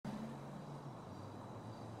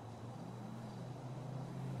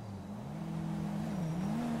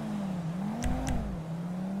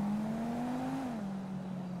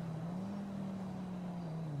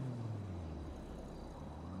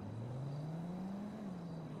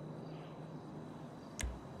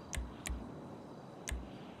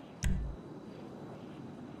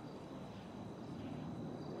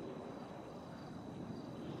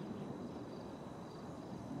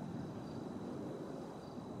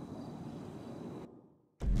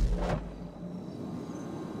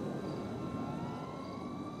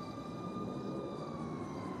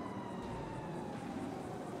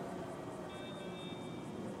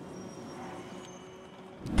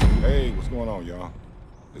what's going on, y'all?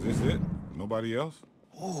 Is this it? Nobody else?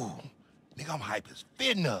 Ooh, nigga, I'm hype as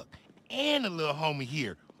Fitnug. And a little homie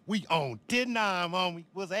here. We on 10-9, homie.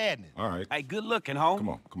 What's happening? All right. Hey, good looking,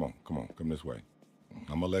 home. Come this way.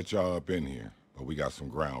 I'm gonna let y'all up in here, but we got some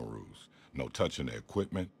ground rules. No touching the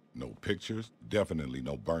equipment, no pictures, definitely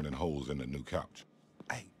no burning holes in the new couch.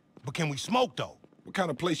 Hey, but can we smoke, though? What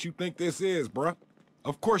kind of place you think this is, bruh?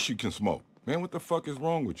 Of course you can smoke. Man, what the fuck is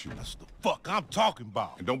wrong with you? That's the fuck I'm talking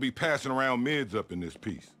about. And don't be passing around mids up in this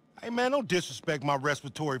piece. Hey, man, don't disrespect my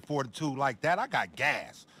respiratory fortitude like that. I got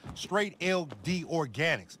gas. Straight LD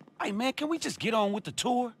organics. Hey, man, can we just get on with the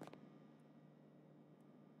tour?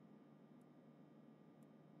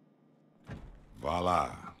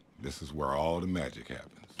 Voila. This is where all the magic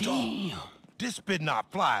happens. Damn. This spit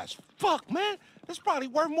not fly as fuck, man. This probably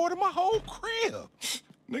worth more than my whole crib.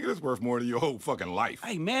 Nigga, this worth more than your whole fucking life.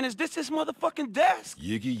 Hey, man, is this his motherfucking desk?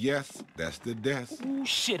 Yiggy, yes, that's the desk. Ooh,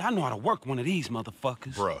 shit, I know how to work one of these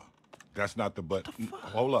motherfuckers. Bruh, that's not the button.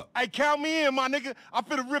 Hold up. Hey, count me in, my nigga. I'm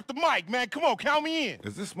finna rip the mic, man. Come on, count me in.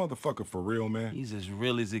 Is this motherfucker for real, man? He's as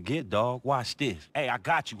real as it get, dog. Watch this. Hey, I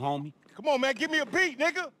got you, homie. Come on, man, give me a beat,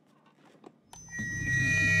 nigga.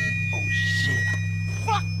 Oh, shit.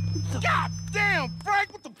 Fuck! God damn,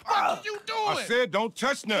 Frank, what the fuck are you doing? I said don't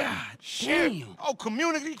touch nothing. God Shit. damn. Oh,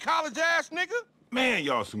 community college ass nigga? Man,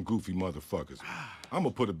 y'all some goofy motherfuckers. I'm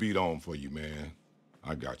gonna put a beat on for you, man.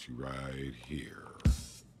 I got you right here.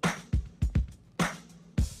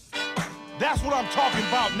 That's what I'm talking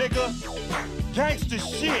about, nigga. Gangsta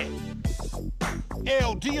shit.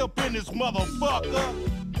 LD up in this motherfucker.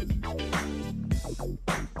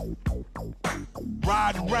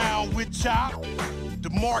 Riding around with Chop. The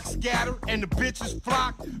marks scatter and the bitches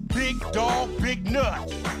flock. Big dog, big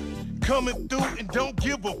nuts. Coming through and don't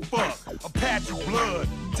give a fuck. A patch of blood,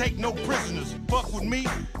 take no prisoners. Fuck with me,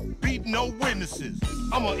 beat no witnesses.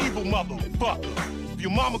 I'm an evil motherfucker. If your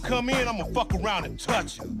mama come in, I'ma fuck around and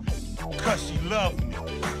touch her. Cause she love me.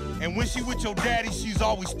 And when she with your daddy, she's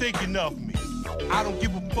always thinking of me. I don't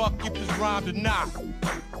give a fuck if it's rhymed or not.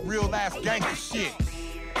 Real ass gangster shit.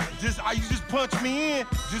 You just punch me in,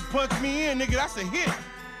 nigga, that's a hit.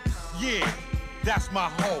 Yeah, that's my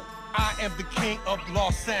hope. I am the king of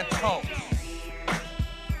Los Santos.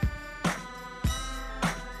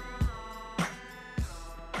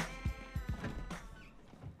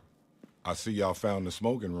 I see y'all found the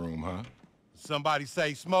smoking room, huh? Somebody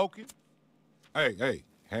say smoking? Hey,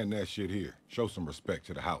 hand that shit here. Show some respect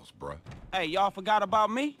to the house, bruh. Hey, y'all forgot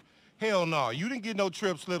about me? Hell no, you didn't get no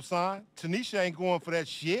trip slip sign. Tanisha ain't going for that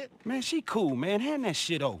shit. Man, she cool, man. Hand that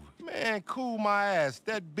shit over. Man, cool my ass.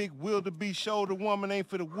 That big wildebeest shoulder woman ain't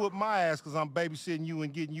for to whoop my ass cause I'm babysitting you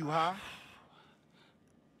and getting you high.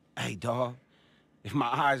 Hey, dog. If my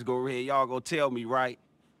eyes go red, y'all gonna tell me, right?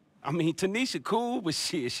 I mean, Tanisha cool, but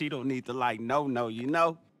shit, she don't need to like no, you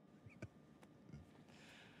know?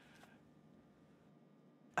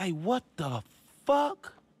 Hey, what the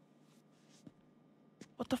fuck?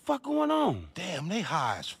 What the fuck going on? Damn, they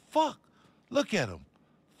high as fuck. Look at them.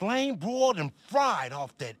 Flame broiled and fried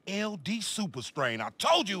off that LD super strain. I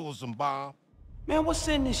told you it was some bomb. Man, what's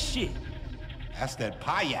in this shit? That's that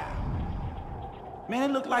paya.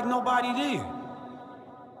 Man, it look like nobody there.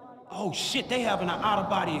 Oh shit, they having an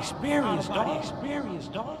out-of-body experience,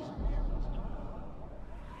 dog.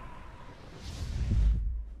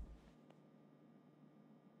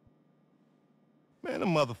 Man,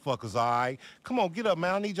 them motherfuckers all right. Come on, get up,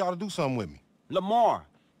 man. I need y'all to do something with me. Lamar,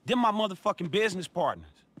 them my motherfucking business partners.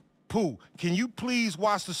 Pooh, can you please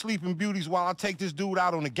watch the Sleeping Beauties while I take this dude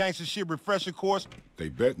out on the gangster shit refresher course? They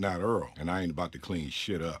bet not Earl, and I ain't about to clean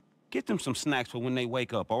shit up. Get them some snacks for when they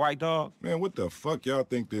wake up, all right, dog? Man, what the fuck y'all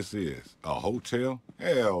think this is? A hotel?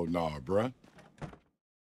 Hell nah, bruh.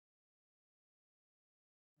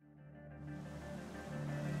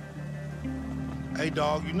 Hey,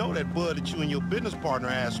 dog, you know that bud that you and your business partner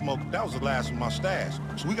had smoked? That was the last of my stash.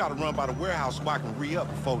 So we gotta run by the warehouse so I can re-up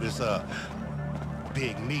before this,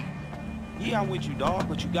 big meeting. Yeah, I'm with you, dog,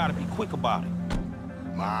 but you gotta be quick about it.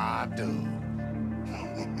 My dude.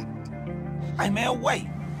 Hey, man, wait.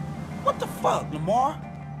 What the fuck, Lamar?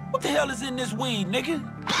 What the hell is in this weed, nigga?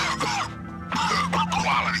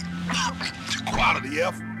 Quality,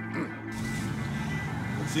 F.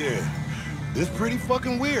 Yeah, this pretty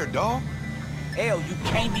fucking weird, dog. Hell, you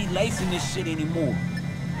can't be lacing this shit anymore.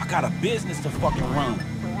 I got a business to fucking run.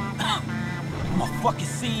 I'm a fucking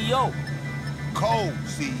CEO. Cold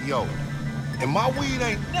CEO. And my weed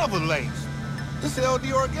ain't never laced. This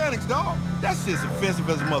LD Organics, dog. That shit's offensive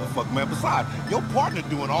as a motherfucker, man. Besides, your partner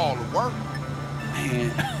doing all the work. Man,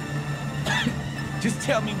 just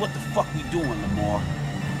tell me what the fuck we doing, Lamar.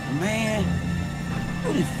 Man,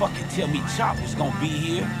 You didn't fucking tell me Chop was gonna be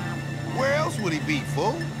here. Where else would he be,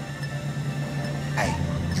 fool? Hey,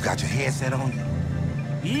 you got your headset on you?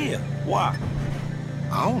 Yeah, why?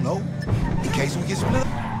 I don't know. In case we get split.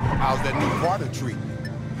 How's that new partner treat?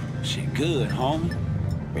 Shit good, homie.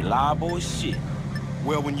 Reliable as shit.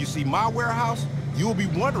 Well, when you see my warehouse, you'll be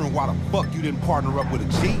wondering why the fuck you didn't partner up with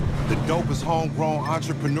a G, the dopest homegrown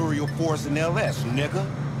entrepreneurial force in LS, nigga.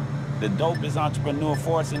 The dopest entrepreneur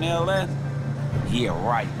force in LS? Yeah,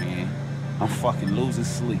 right, man. I'm fucking losing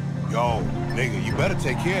sleep. Yo, nigga, you better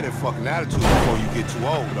take care of that fucking attitude before you get too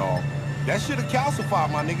old, dawg. That shit'll calcify,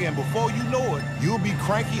 my nigga, and before you know it, you'll be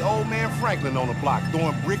cranky old man Franklin on the block,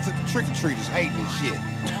 throwing bricks at the trick-or-treaters, hating and shit.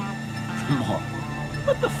 Come on.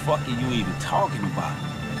 What the fuck are you even talking about?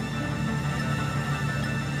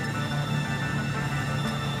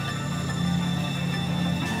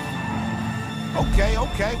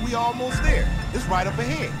 Okay, we almost there. It's right up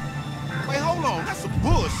ahead. Wait, hold on, that's some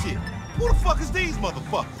bullshit. Who the fuck is these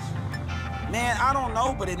motherfuckers? Man, I don't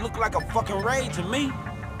know, but it looked like a fucking raid to me.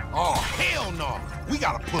 Oh, hell no. We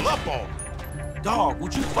gotta pull up on them. Dog,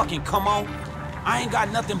 would you fucking come on? I ain't got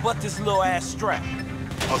nothing but this little ass strap.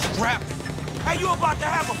 A strap? Hey, you about to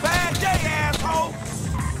have a bad day, asshole!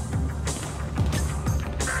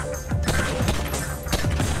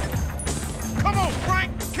 Come on,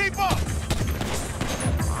 Frank, keep up!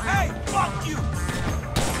 Hey, fuck you!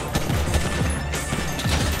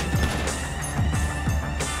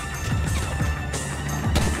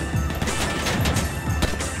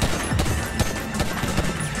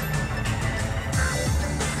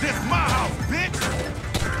 This my house, bitch!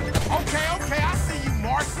 Okay, I see you,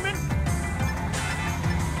 marksman.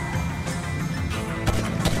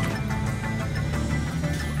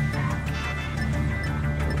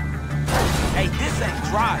 Hey, this ain't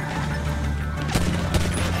driving.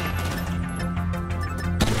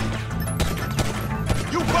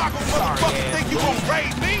 You boggle motherfuckers think you gonna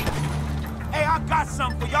raid me? Hey, I got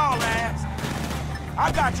something for y'all ass.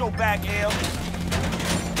 I got your back, L.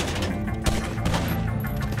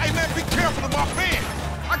 Hey man, be careful of my van.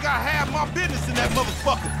 I got half my business in that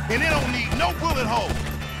motherfucker, and it don't need no bullet hole.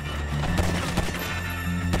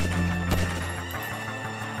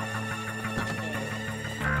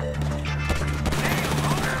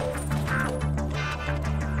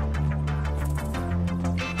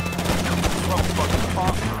 Motherfucking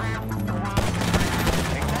punk.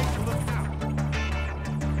 Hey, thanks for looking out.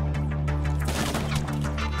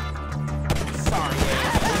 Sorry,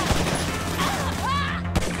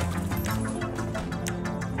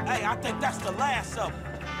 Hey, I think that's the last of them.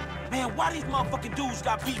 Man, why these motherfucking dudes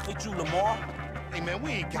got beef with you, Lamar? Hey man,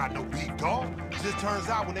 we ain't got no beef, dog. Just turns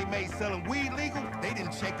out when they made selling weed legal, they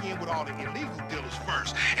didn't check in with all the illegal dealers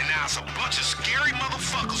first. And now it's a bunch of scary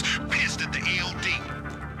motherfuckers pissed at the LD.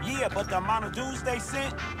 Yeah, but the amount of dudes they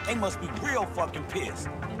sent, they must be real fucking pissed.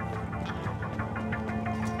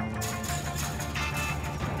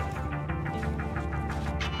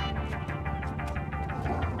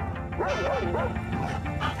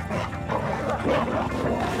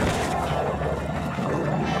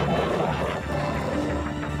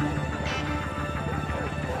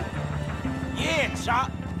 Yeah,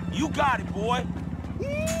 Chop. You got it, boy. Woo!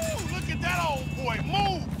 Look at that old boy.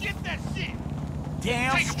 Move! Get that shit!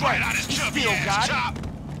 Damn Take a straight. bite out his He chubby still ass, got Chop. it.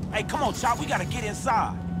 Hey, come on, Chop. We gotta get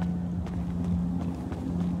inside.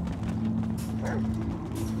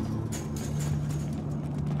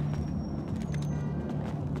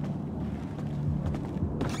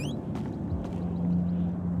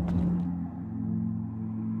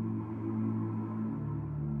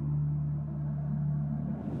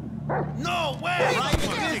 No way!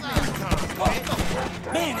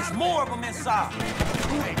 Man, there's more of them inside.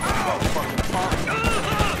 Hey, motherfucking punk.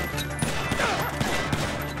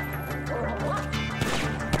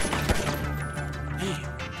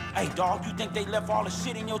 Hey, dog, you think they left all the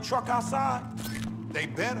shit in your truck outside? They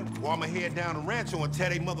better, or I'ma head down to Rancho and tear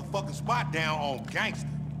they motherfucking spot down on gangster.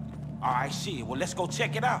 All right, shit. Well, let's go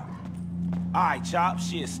check it out. All right, Chop.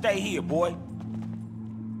 Shit, stay here, boy.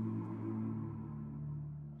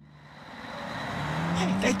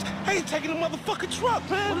 Hey, they taking the motherfucking truck,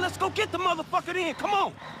 man. Well, let's go get the motherfucker in. Come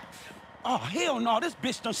on. Oh, hell no. This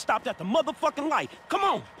bitch done stopped at the motherfucking light. Come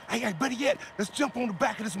on. Hey, better yet, let's jump on the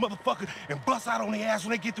back of this motherfucker and bust out on their ass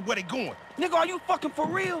when they get to where they going. Nigga, are you fucking for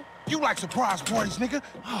real? You like surprise parties, nigga?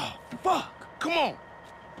 Oh, fuck. Come on.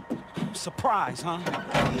 Surprise, huh?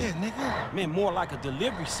 Yeah, nigga. Man, more like a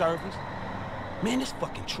delivery service. Man, this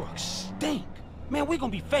fucking truck stink. Man, we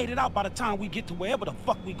gonna be faded out by the time we get to wherever the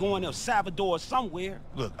fuck we going, El Salvador or somewhere.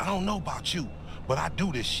 Look, I don't know about you, but I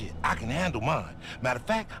do this shit. I can handle mine. Matter of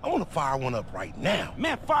fact, I want to fire one up right now.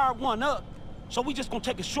 Man, fire one up. So we just gonna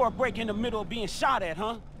take a short break in the middle of being shot at,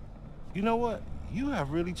 huh? You know what? You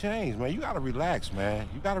have really changed, man. You gotta relax, man.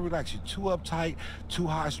 You gotta relax. You're too uptight, too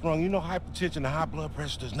high-strung. You know hypertension and high blood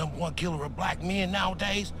pressure is #1 killer of black men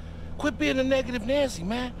nowadays. Quit being a negative Nancy,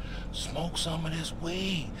 man. Smoke some of this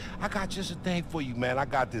weed. I got just a thing for you, man. I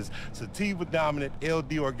got this Sativa Dominant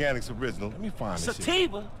LD Organics Original. Let me find this shit.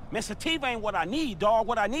 Sativa? Man, sativa ain't what I need, dog.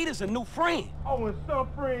 What I need is a new friend. Oh, and some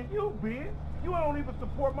friend you, bitch. You don't even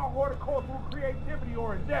support my horticultural creativity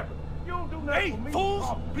or endeavor. You don't do nothing Hey, for me. fools!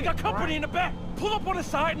 Oh, We bitch, got company right? in the back. Pull up on the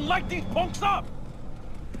side and light these punks up.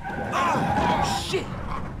 Oh, shit.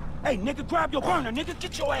 Hey, nigga, grab your burner, nigga.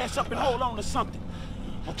 Get your ass up and hold on to something.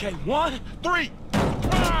 Okay, 1, 3.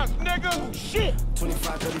 Rise, nigga! Oh, shit.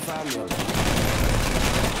 25, 35 mil.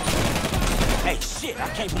 Hey, shit, I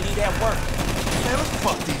can't believe that worked. Man, let's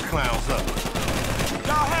fuck these clowns up.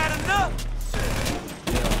 Y'all had enough?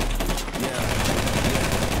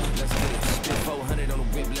 Let's get it. Spit 400 on the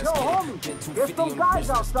whip, let's Yo, get homie, it. Get there's 250 some on the guys wrist,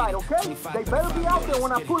 let's outside, get it. okay? 25, They better be out there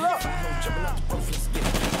when I let's pull get it. up. Jumping out the roof, let's get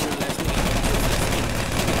it. Real ass nigga,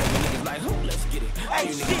 niggas like, who? Let's get it. Hey,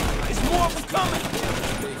 shit, it's more of them coming.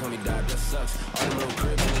 Big homie died, that sucks. All the little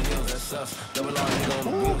cribs in the hills, that sucks. Double R nigga on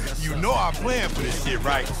the wheels, that You sucks. know I'm playing for this shit,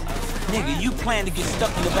 right? Nigga, you plan to get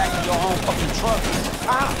stuck in the back of your own fucking truck.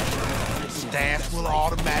 Stash full of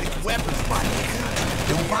automatic weapons, my nigga.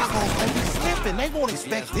 Them Broncos gonna be sniffing. They won't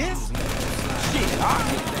expect this. Shit, all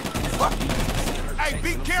right. Fuck you. Hey,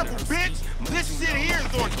 be careful, bitch. This shit here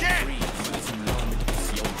is organic.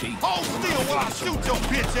 Hold still while I shoot your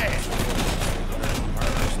bitch ass.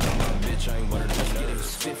 Bitch, I ain't worried, let's get it.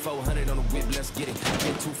 Spit 400 on the whip, let's get it.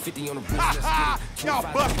 Get 250 on the wrist, Ha let's ha! get it.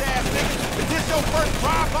 Y'all bust ass niggas. Is this your first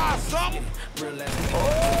drive-by or something? Real ass Oh,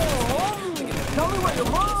 homie, tell me where your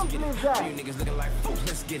mom lives you at. niggas looking like fools,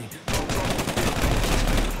 let's get it.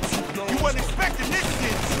 You wasn't expecting this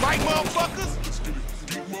shit, right, motherfuckers?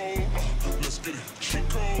 Let's get it. She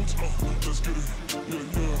codes, let's get it.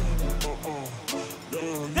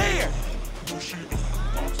 There!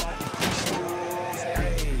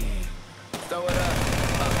 Throw it up,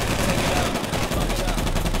 take it up, fuck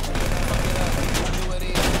it up, do it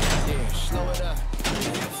is, yeah, slow it up,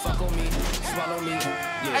 fuck on me, swallow me,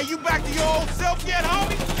 yeah. Hey, you back to your old self yet,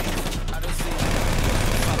 homie? I done seen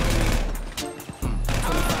follow me,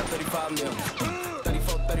 25, 35 mil,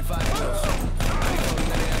 34, 35 mils, 34,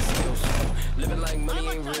 none of that skills, living like money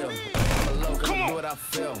ain't real. Come on, do what I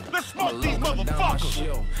feel. Let's smoke these Down my motherfuckers.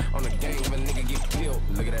 shield. On the game, a nigga get killed.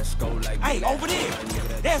 Look at that skull like. Hey, over there.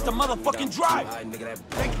 There's the motherfucking driver. Hey,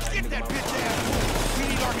 get that bitch ass. We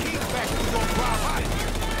need our keys back so we gonna drive out.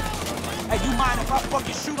 Hey, you mind if I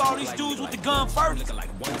fucking shoot all these dudes with the gun first?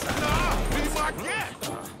 Nah, be my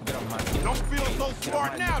guest. Don't feel so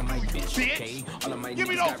smart now, do you, bitch? Give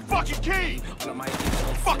me those fucking keys.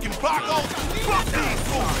 Fucking Broncos. Fuck these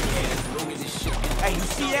fools. Hey, you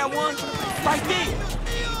see that one? Right there.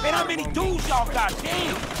 Man, how many dudes y'all got?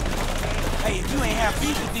 Damn. Hey, if you ain't have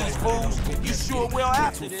beef with these fools, you sure will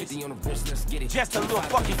after this. Just a little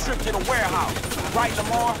fucking trip to the warehouse. Right,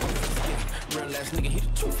 Lamar? Real ass nigga, hit the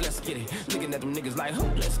truth, let's get it. Looking at them niggas like, who,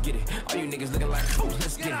 let's get it. All you niggas looking like, who,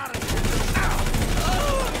 let's get it.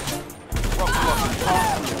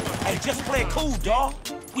 Hey, just play it cool, dawg.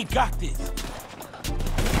 We got this.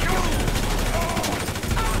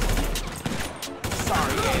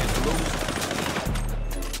 Sorry, ass loser.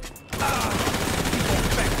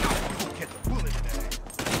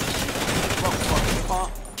 Fucking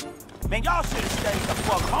punk. Man, y'all should have stayed the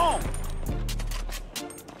fuck home.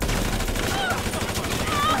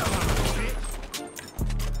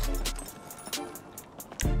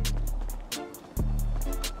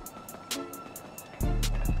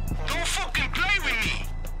 Don't fucking play with me.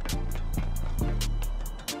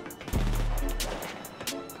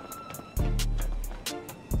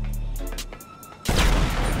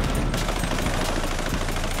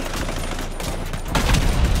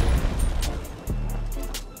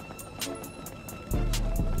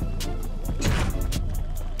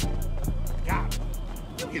 Got him.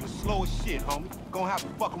 You getting slow as shit, homie. Gonna have to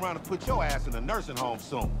fuck around and put your ass in a nursing home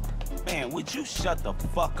soon. Man, would you shut the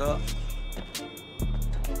fuck up?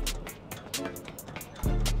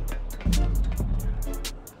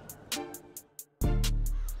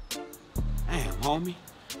 Damn, homie.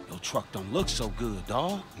 Your truck don't look so good,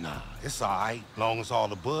 dawg. Nah, it's all right. Long as all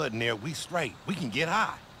the bud in there, we straight. We can get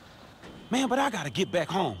high. Man, but I gotta get back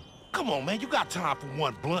home. Come on, man. You got time for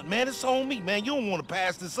one blunt, man. It's on me, man. You don't want to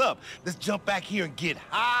pass this up. Let's jump back here and get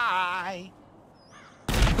high.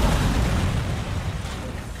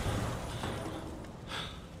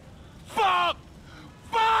 Fuck!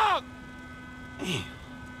 Fuck! Damn.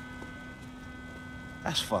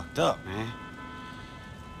 That's fucked up, man.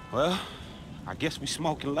 Well, I guess we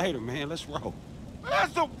smoking later, man. Let's roll.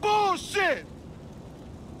 That's some bullshit!